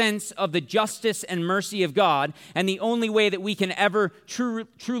make sense of the justice and mercy of God, and the only way that we can ever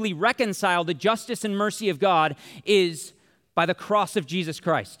truly reconcile the justice and mercy of God, is by the cross of Jesus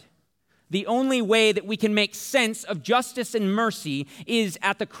Christ. The only way that we can make sense of justice and mercy is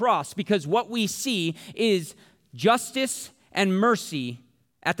at the cross, because what we see is justice and mercy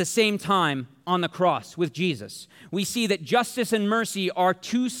at the same time on the cross with Jesus. We see that justice and mercy are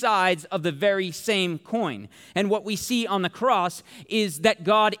two sides of the very same coin. And what we see on the cross is that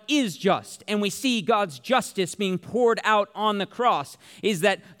God is just. And we see God's justice being poured out on the cross, is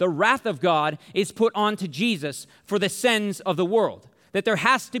that the wrath of God is put onto Jesus for the sins of the world. That there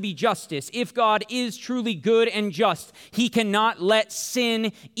has to be justice. If God is truly good and just, he cannot let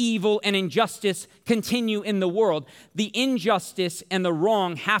sin, evil, and injustice continue in the world. The injustice and the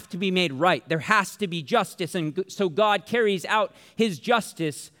wrong have to be made right. There has to be justice, and so God carries out his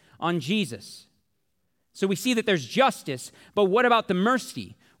justice on Jesus. So we see that there's justice, but what about the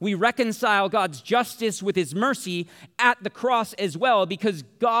mercy? We reconcile God's justice with his mercy at the cross as well, because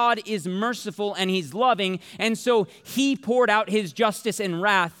God is merciful and he's loving, and so he poured out his justice and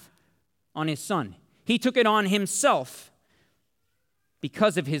wrath on his son. He took it on himself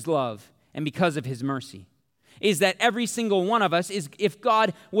because of his love and because of his mercy. Is that every single one of us is, if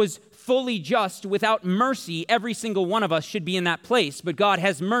God was fully just without mercy, every single one of us should be in that place. But God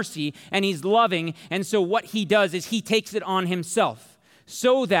has mercy and he's loving, and so what he does is he takes it on himself.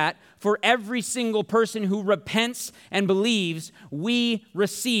 So that for every single person who repents and believes, we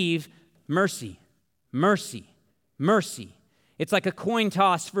receive mercy, mercy, mercy. It's like a coin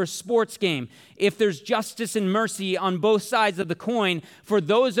toss for a sports game. If there's justice and mercy on both sides of the coin, for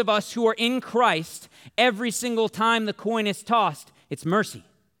those of us who are in Christ, every single time the coin is tossed, it's mercy.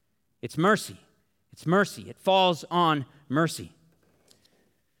 It's mercy. It's mercy. It falls on mercy.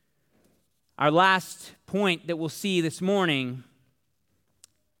 Our last point that we'll see this morning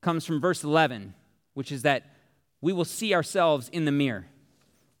comes from verse 11, which is that we will see ourselves in the mirror.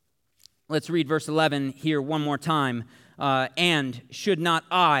 Let's read verse 11 here one more time. And should not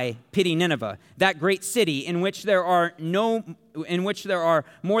I pity Nineveh, that great city in which there are more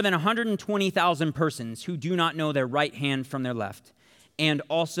than 120,000 persons who do not know their right hand from their left, and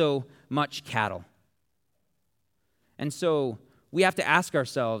also much cattle. And so we have to ask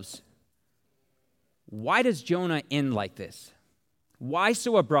ourselves, why does Jonah end like this? Why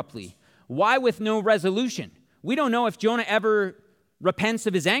so abruptly? Why with no resolution? We don't know if Jonah ever repents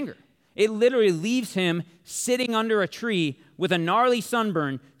of his anger. It literally leaves him sitting under a tree with a gnarly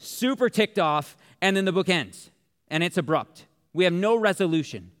sunburn, super ticked off, and then the book ends. And it's abrupt. We have no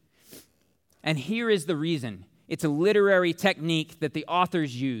resolution. And here is the reason. It's a literary technique that the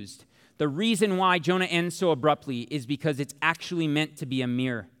authors used. The reason why Jonah ends so abruptly is because it's actually meant to be a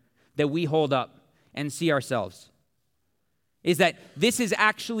mirror that we hold up and see ourselves. Is that this is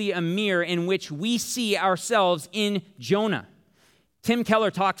actually a mirror in which we see ourselves in Jonah. Tim Keller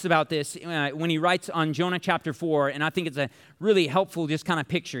talks about this when he writes on Jonah chapter 4, and I think it's a really helpful just kind of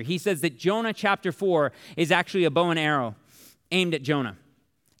picture. He says that Jonah chapter 4 is actually a bow and arrow aimed at Jonah.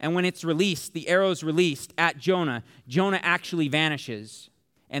 And when it's released, the arrow's released at Jonah, Jonah actually vanishes,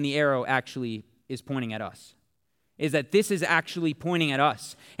 and the arrow actually is pointing at us. Is that this is actually pointing at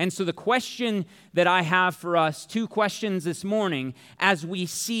us. And so the question that I have for us, two questions this morning, as we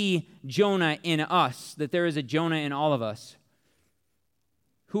see Jonah in us, that there is a Jonah in all of us.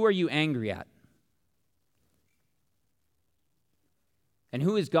 Who are you angry at? And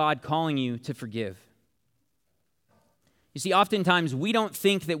who is God calling you to forgive? You see, oftentimes we don't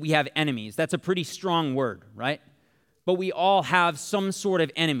think that we have enemies. That's a pretty strong word, right? But we all have some sort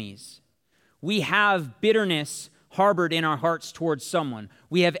of enemies. We have bitterness harbored in our hearts towards someone.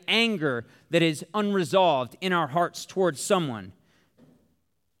 We have anger that is unresolved in our hearts towards someone.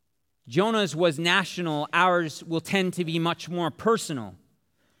 Jonah's was national. Ours will tend to be much more personal.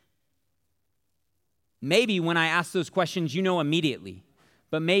 Maybe when I ask those questions, you know immediately.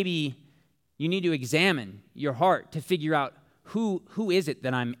 But maybe you need to examine your heart to figure out who is it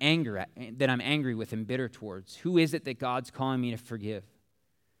that I'm angry with and bitter towards? Who is it that God's calling me to forgive?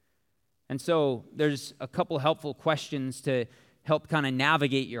 And so there's a couple helpful questions to help kind of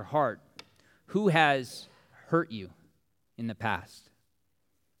navigate your heart. Who has hurt you in the past?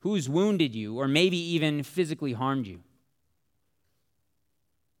 Who's wounded you or maybe even physically harmed you?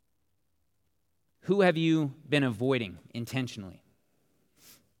 Who have you been avoiding intentionally?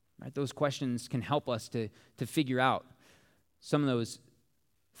 Right? Those questions can help us to figure out some of those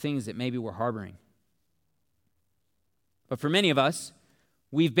things that maybe we're harboring. But for many of us,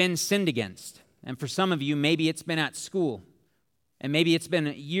 we've been sinned against. And for some of you, maybe it's been at school. And maybe it's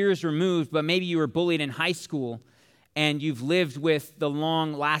been years removed, but maybe you were bullied in high school and you've lived with the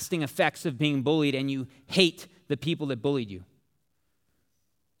long-lasting effects of being bullied and you hate the people that bullied you.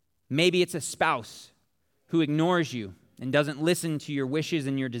 Maybe it's a spouse who ignores you and doesn't listen to your wishes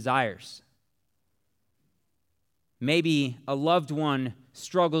and your desires. Maybe a loved one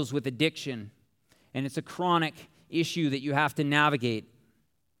struggles with addiction, and it's a chronic issue that you have to navigate.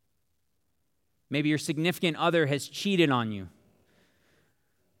 Maybe your significant other has cheated on you.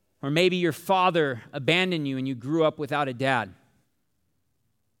 Or maybe your father abandoned you and you grew up without a dad.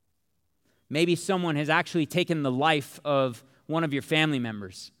 Maybe someone has actually taken the life of one of your family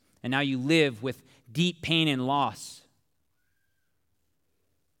members, and now you live with deep pain and loss.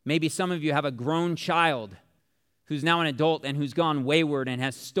 Maybe some of you have a grown child who's now an adult and who's gone wayward and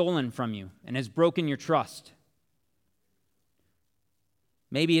has stolen from you and has broken your trust.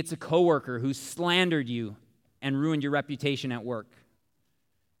 Maybe it's a coworker who slandered you and ruined your reputation at work.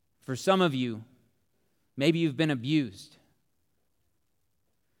 For some of you, maybe you've been abused.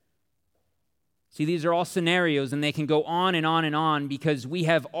 See, these are all scenarios, and they can go on and on and on because we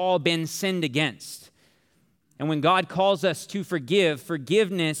have all been sinned against. And when God calls us to forgive,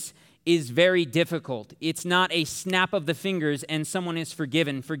 forgiveness is very difficult. It's not a snap of the fingers and someone is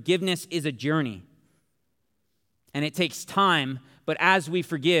forgiven. Forgiveness is a journey. And it takes time, but as we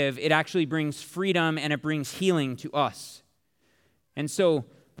forgive, it actually brings freedom and it brings healing to us. And so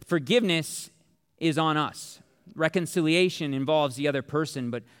forgiveness is on us. Reconciliation involves the other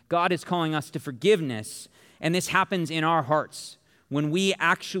person, but God is calling us to forgiveness, and this happens in our hearts when we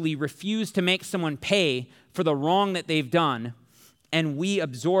actually refuse to make someone pay for the wrong that they've done, and we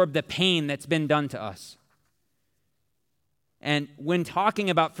absorb the pain that's been done to us. And when talking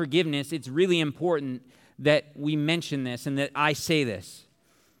about forgiveness, it's really important that we mention this and that I say this,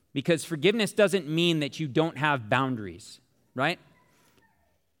 because forgiveness doesn't mean that you don't have boundaries, right?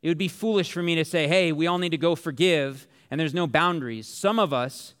 It would be foolish for me to say, hey, we all need to go forgive, and there's no boundaries. Some of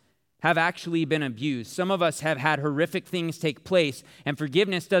us have actually been abused. Some of us have had horrific things take place, and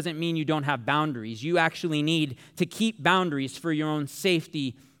forgiveness doesn't mean you don't have boundaries. You actually need to keep boundaries for your own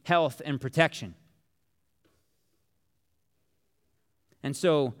safety, health, and protection. And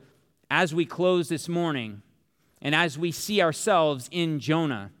so, as we close this morning, and as we see ourselves in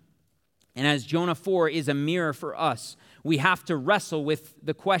Jonah, and as Jonah 4 is a mirror for us, we have to wrestle with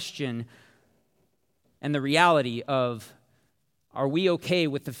the question and the reality of, are we okay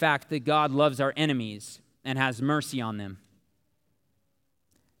with the fact that God loves our enemies and has mercy on them?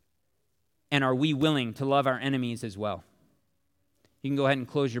 And are we willing to love our enemies as well? You can go ahead and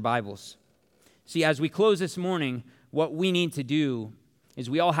close your Bibles. See, as we close this morning, what we need to do is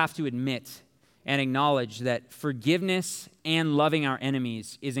we all have to admit and acknowledge that forgiveness and loving our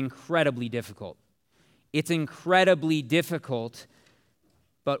enemies is incredibly difficult. It's incredibly difficult,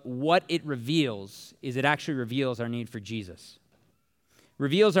 but what it reveals is it actually reveals our need for Jesus.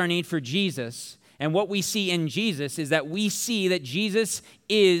 Reveals our need for Jesus, and what we see in Jesus is that we see that Jesus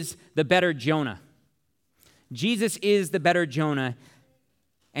is the better Jonah. Jesus is the better Jonah,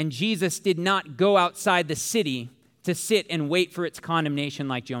 and Jesus did not go outside the city to sit and wait for its condemnation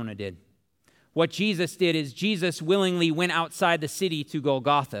like Jonah did. What Jesus did is Jesus willingly went outside the city to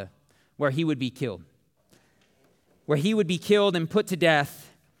Golgotha, where he would be killed. Where he would be killed and put to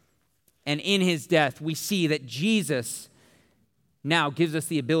death, and in his death, we see that Jesus now gives us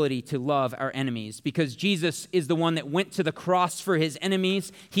the ability to love our enemies, because Jesus is the one that went to the cross for his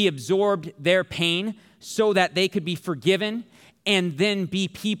enemies. He absorbed their pain so that they could be forgiven and then be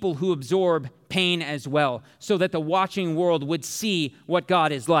people who absorb pain as well, so that the watching world would see what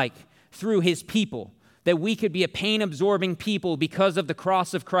God is like through his people, that we could be a pain-absorbing people because of the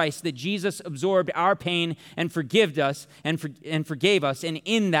cross of Christ, that Jesus absorbed our pain and forgave us, and forgave us, and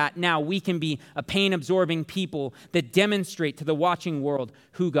in that now we can be a pain-absorbing people that demonstrate to the watching world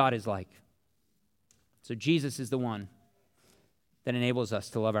who God is like. So Jesus is the one that enables us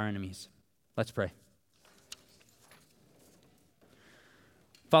to love our enemies. Let's pray.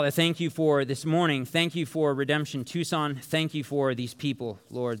 Father, thank you for this morning. Thank you for Redemption Tucson. Thank you for these people,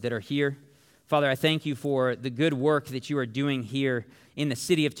 Lord, that are here. Father, I thank you for the good work that you are doing here in the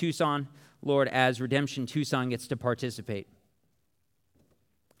city of Tucson, Lord, as Redemption Tucson gets to participate.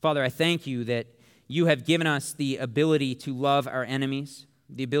 Father, I thank you that you have given us the ability to love our enemies,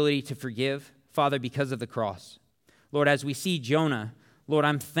 the ability to forgive, Father, because of the cross. Lord, as we see Jonah, Lord,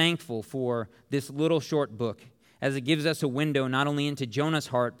 I'm thankful for this little short book, as it gives us a window not only into Jonah's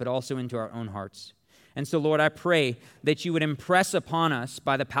heart, but also into our own hearts. And so, Lord, I pray that you would impress upon us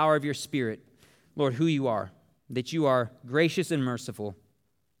by the power of your Spirit, Lord, who you are, that you are gracious and merciful,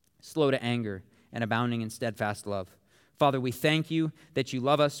 slow to anger, and abounding in steadfast love. Father, we thank you that you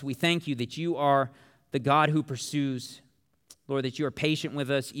love us. We thank you that you are the God who pursues. Lord, that you are patient with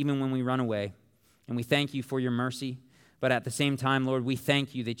us even when we run away. And we thank you for your mercy. But at the same time, Lord, we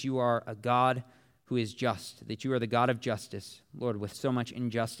thank you that you are a God who is just, that you are the God of justice, Lord, with so much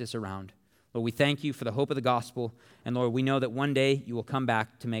injustice around. Lord, we thank you for the hope of the gospel. And Lord, we know that one day you will come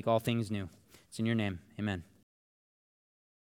back to make all things new. It's in your name. Amen.